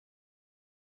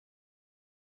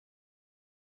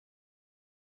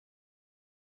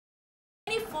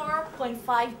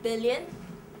1.5 billion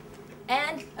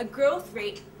and a growth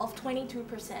rate of 22%.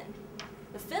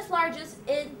 The fifth largest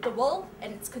in the world,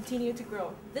 and it's continued to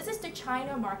grow. This is the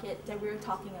China market that we're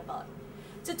talking about.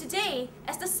 So today,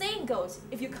 as the saying goes,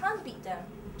 if you can't beat them,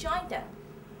 join them.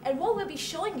 And what we'll be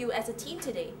showing you as a team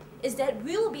today is that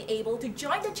we will be able to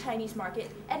join the Chinese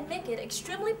market and make it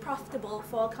extremely profitable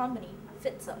for our company,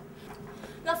 Fitza.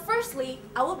 Now firstly,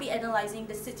 I will be analyzing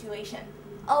the situation.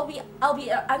 I'll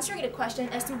be answering the question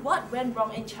as to what went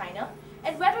wrong in China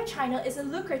and whether China is a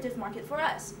lucrative market for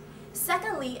us.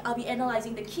 Secondly, I'll be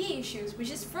analyzing the key issues, which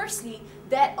is firstly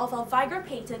that of our Viagra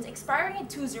patents expiring in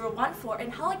 2014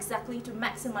 and how exactly to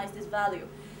maximize this value.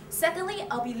 Secondly,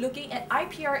 I'll be looking at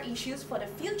IPR issues for the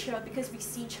future because we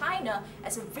see China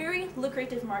as a very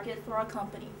lucrative market for our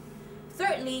company.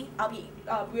 Thirdly,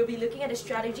 we'll be looking at a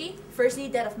strategy, firstly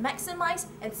that of maximize,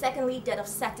 and secondly that of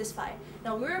satisfy.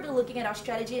 Now we'll be looking at our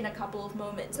strategy in a couple of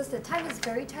moments. Since the time is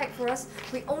very tight for us,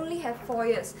 we only have 4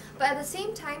 years. But at the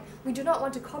same time, we do not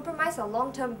want to compromise our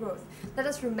long-term growth. Let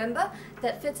us remember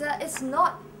that Fitza is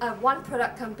not a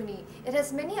one-product company. It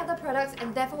has many other products,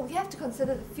 and therefore we have to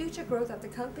consider the future growth of the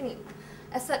company.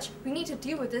 As such, we need to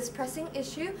deal with this pressing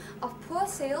issue of poor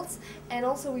sales, and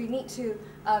also we need to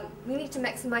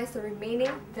maximize the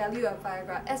remaining value of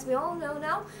Viagra. As we all know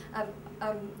now,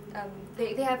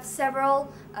 they have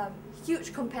several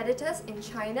huge competitors in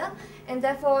China, and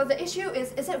therefore the issue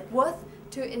is it worth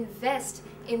to invest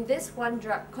in this one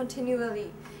drug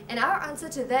continually? And our answer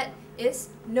to that is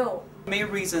no. The main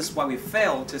reasons why we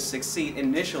failed to succeed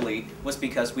initially was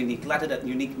because we neglected the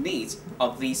unique needs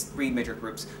of these three major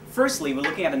groups. Firstly, we're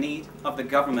looking at the need of the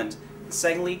government.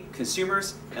 Secondly,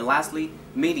 consumers. And lastly,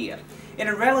 media. In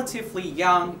a relatively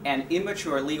young and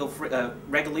immature legal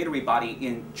regulatory body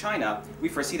in China, we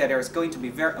foresee that there is going to be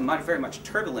very much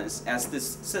turbulence as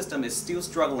this system is still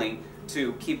struggling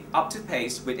to keep up to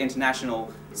pace with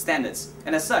international standards.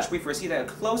 And as such, we foresee that a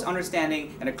close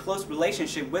understanding and a close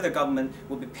relationship with the government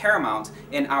will be paramount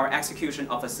in our execution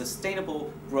of a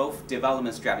sustainable growth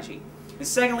development strategy. And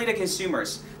secondly, the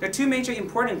consumers. There are two major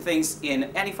important things in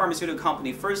any pharmaceutical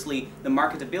company. Firstly, the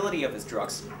marketability of its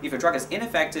drugs. If a drug is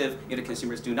ineffective, if the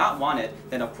consumers do not want it,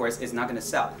 then of course it's not going to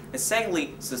sell. And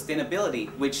secondly, sustainability,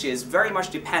 which is very much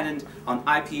dependent on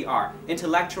IPR,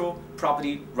 intellectual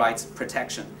property rights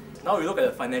protection. Now we look at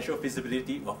the financial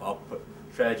feasibility of our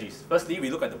strategies. Firstly,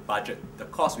 we look at the budget, the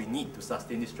cost we need to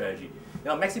sustain this strategy. In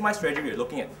our maximize strategy, we are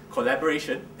looking at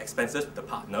collaboration, expenses with the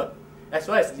partner, as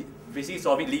well as basically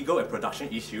solving legal and production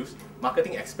issues,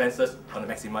 marketing expenses on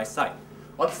the maximize side.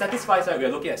 On the satisfy side, we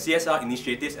are looking at CSR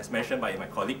initiatives, as mentioned by my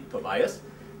colleague Tobias,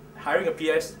 hiring a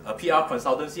PR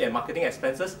consultancy and marketing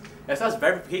expenses, as well as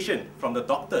verification from the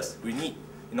doctors we need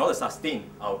in order to sustain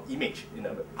our image in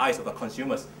the eyes of the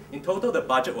consumers. In total, the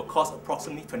budget will cost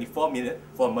approximately 24 million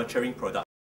for a maturing product.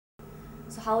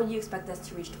 So how would you expect us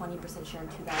to reach 20% share in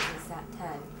 2010?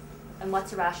 And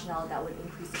what's the rationale that would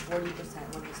increase to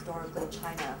 40% when historically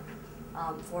China,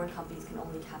 foreign companies can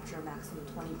only capture a maximum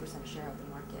 20% share of the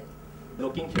market?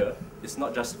 Looking here, it's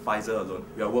not just Pfizer alone.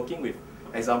 We are working with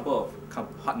example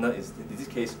of partner is in this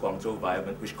case Guangzhou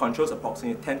Environment, which controls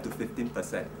approximately 10 to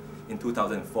 15% in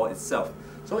 2004 itself.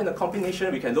 So in a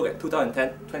combination, we can look at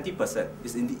 2010, 20%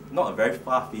 is indeed not a very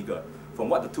far figure from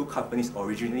what the two companies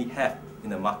originally have in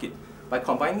the market. By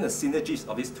combining the synergies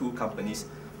of these two companies,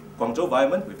 Guangzhou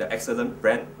Environment with the excellent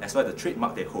brand as well as the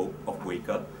trademark they hold of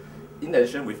Viagra, in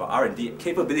addition with our R&D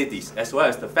capabilities as well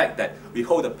as the fact that we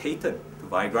hold a patent to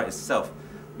Viagra itself,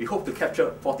 we hope to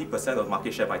capture 40% of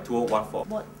market share by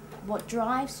 2014. What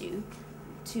drives you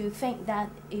to think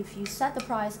that if you set the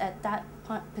price at that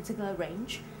particular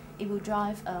range, it will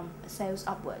drive sales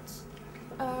upwards?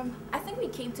 I think we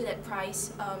came to that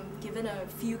price given a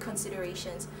few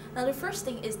considerations. Now the first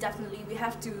thing is definitely we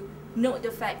have to note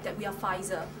the fact that we are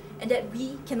Pfizer and that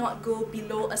we cannot go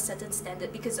below a certain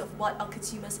standard because of what our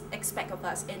consumers expect of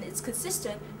us, and it's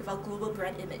consistent with our global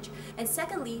brand image. And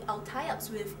secondly, our tie-ups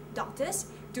with doctors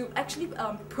to actually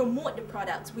promote the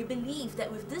products. We believe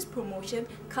that with this promotion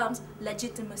comes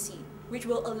legitimacy, which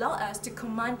will allow us to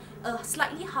command a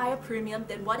slightly higher premium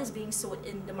than what is being sold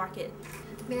in the market.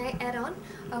 May I add on?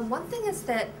 One thing is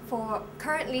that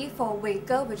currently for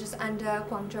Viagra, which is under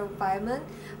Guangzhou Environment,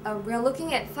 we are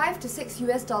looking at $5 to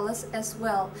 $6 as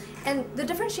well. And the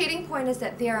differentiating point is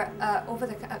that they are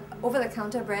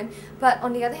over-the-counter brand, but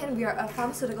on the other hand, we are a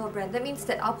pharmaceutical brand. That means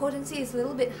that our potency is a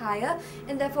little bit higher,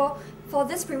 and therefore, for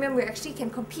this premium, we actually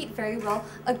can compete very well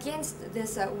against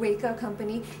this Viagra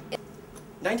company.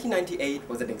 1998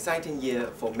 was an exciting year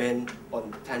for men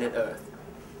on planet Earth.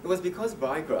 It was because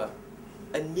Viagra,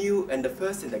 a new and the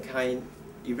first in the kind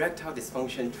erectile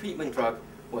dysfunction treatment drug,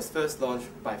 was first launched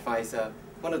by Pfizer,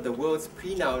 one of the world's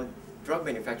renowned drug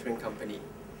manufacturing company.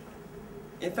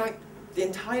 In fact, the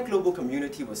entire global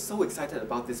community was so excited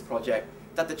about this project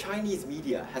that the Chinese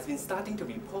media has been starting to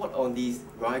report on these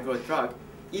Viagra drug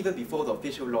even before the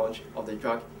official launch of the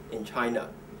drug in China.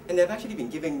 And they've actually been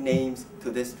giving names to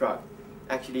this drug,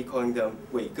 actually calling them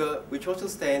Weige, which also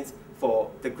stands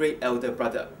for the great elder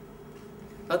brother.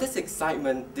 Now this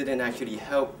excitement didn't actually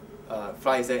help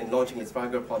Pfizer in launching its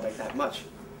Viagra product that much.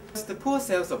 As the poor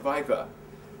sales of Viagra,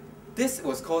 this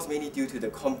was caused mainly due to the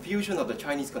confusion of the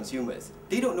Chinese consumers.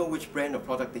 They don't know which brand of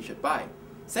product they should buy.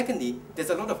 Secondly, there's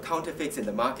a lot of counterfeits in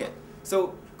the market.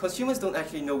 So consumers don't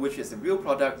actually know which is the real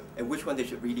product and which one they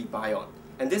should really buy on.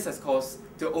 And this has caused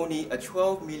to only a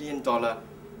 $12 million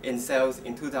in sales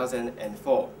in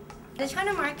 2004. In the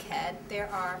China market,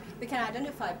 we can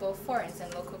identify both foreign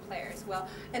and local players. Well,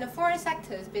 in the foreign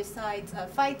sectors, besides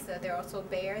Pfizer, there are also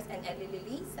Bayer's and Eli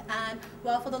Lilly's. And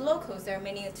well, for the locals, there are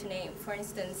many to name. For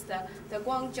instance, the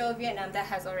Guangzhou, Vietnam, that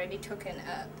has already taken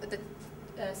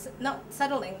not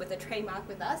settling with the trademark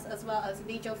with us, as well as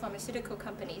Lizhou pharmaceutical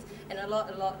companies, and a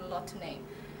lot to name.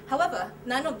 However,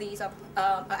 none of these are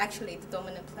actually the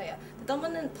dominant player. The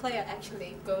dominant player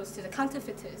actually goes to the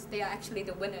counterfeiters. They are actually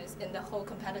the winners in the whole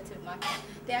competitive market.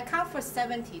 They account for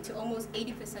 70 to almost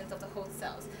 80% of the whole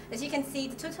sales. As you can see,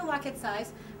 the total market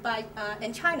size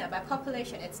in China by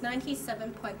population, it's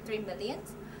 97.3 million.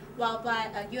 While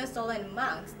by US dollar in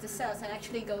amounts, the sales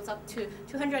actually goes up to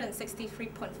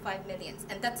 263.5 million,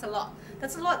 and that's a lot.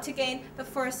 That's a lot to gain, but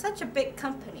for such a big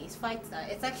company, Pfizer,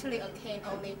 it's actually attained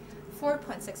only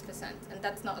 4.6%, and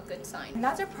that's not a good sign.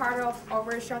 Another part of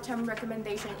our short-term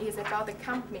recommendation is about the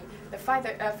company, the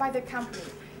Pfizer company.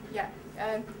 Yeah.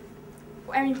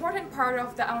 An important part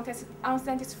of the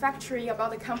unsatisfactory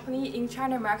about the company in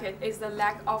China market is the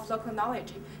lack of local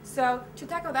knowledge. So to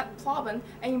tackle that problem,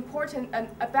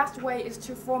 a best way is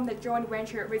to form the joint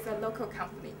venture with a local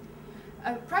company.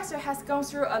 Pfizer has gone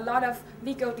through a lot of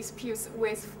legal disputes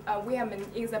with women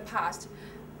in the past.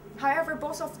 However,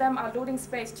 both of them are losing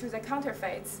space to the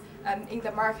counterfeits in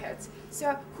the market.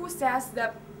 So who says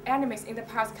the enemies in the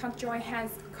past can't join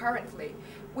hands currently?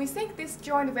 We think this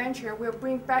joint venture will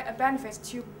bring benefits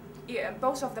to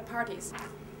both of the parties.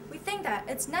 We think that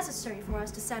it's necessary for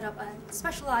us to set up a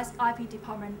specialized IP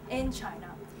department in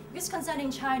China. Because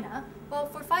concerning China, well,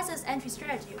 for Pfizer's entry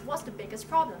strategy, what's the biggest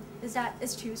problem? Is that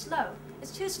it's too slow.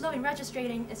 It's too slow in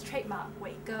registering its trademark,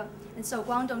 Weige, and so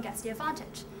Guangdong gets the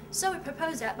advantage. So we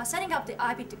propose that by setting up the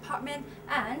IP department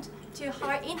and to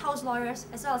hire in-house lawyers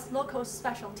as well as local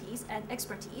specialties and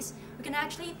expertise, we can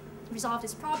actually resolve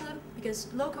this problem because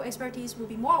local expertise will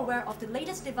be more aware of the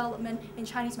latest development in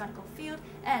Chinese medical field,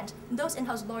 and those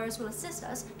in-house lawyers will assist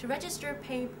us to register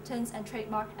patents and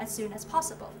trademark as soon as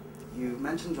possible. You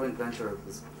mentioned joint venture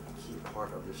was a key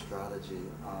part of your strategy.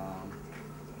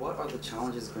 What are the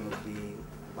challenges going to be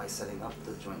by setting up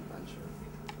the joint venture?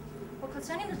 Well,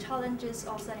 concerning the challenges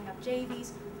of setting up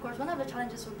JVs, of course, one of the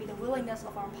challenges would be the willingness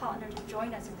of our partner to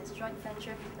join us in this joint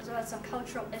venture, as well as some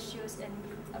cultural issues in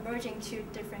merging two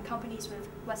different companies with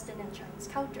Western and Chinese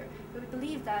culture. But we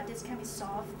believe that this can be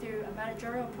solved through a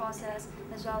managerial process,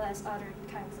 as well as other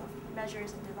kinds of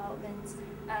measures and developments.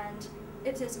 And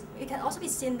it can also be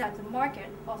seen that the market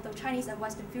of the Chinese and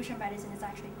Western fusion medicine is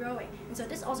actually growing. And so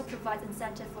this also provides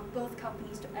incentive for both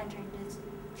companies to enter in this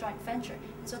joint venture.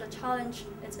 And so the challenge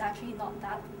is actually not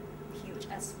that huge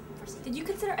as foreseen. Did you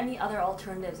consider any other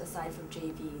alternatives aside from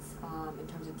JVs in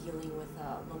terms of dealing with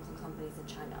local companies in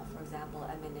China? For example,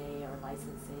 M&A or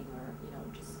licensing, or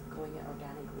just going it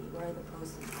organically. What are the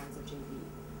pros and cons of JV?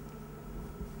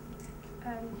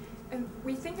 And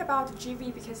we think about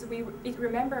JV because it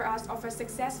remembers us of a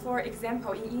successful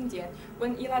example in India.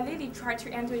 When Eli Lilly tried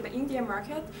to enter the Indian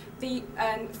market, they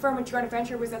formed a joint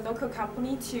venture with a local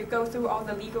company to go through all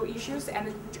the legal issues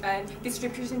and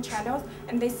distribution channels,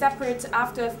 and they separate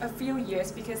after a few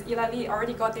years because Eli Lilly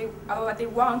already got what they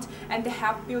want, and they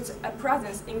have built a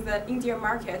presence in the Indian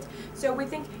market. So we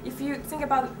think if you think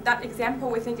about that example,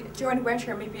 we think joint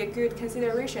venture may be a good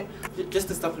consideration. Just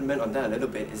to supplement on that a little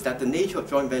bit, is that the nature of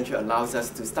joint venture allows us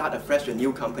to start afresh a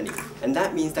new company, and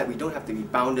that means that we don't have to be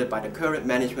bounded by the current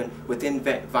management within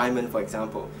Viman, for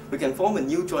example. We can form a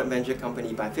new joint venture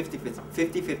company by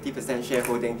 50%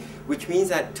 shareholding, which means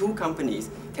that two companies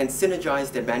can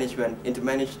synergize their management into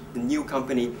manage the new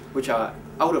company, which are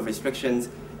out of restrictions.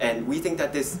 And we think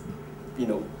that this,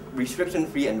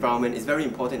 restriction-free environment is very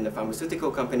important in the pharmaceutical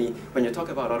company when you're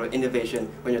talking about a lot of innovation,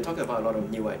 when you're talking about a lot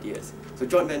of new ideas. So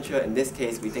joint venture in this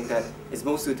case, we think that is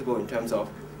most suitable in terms of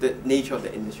the nature of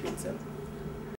the industry itself.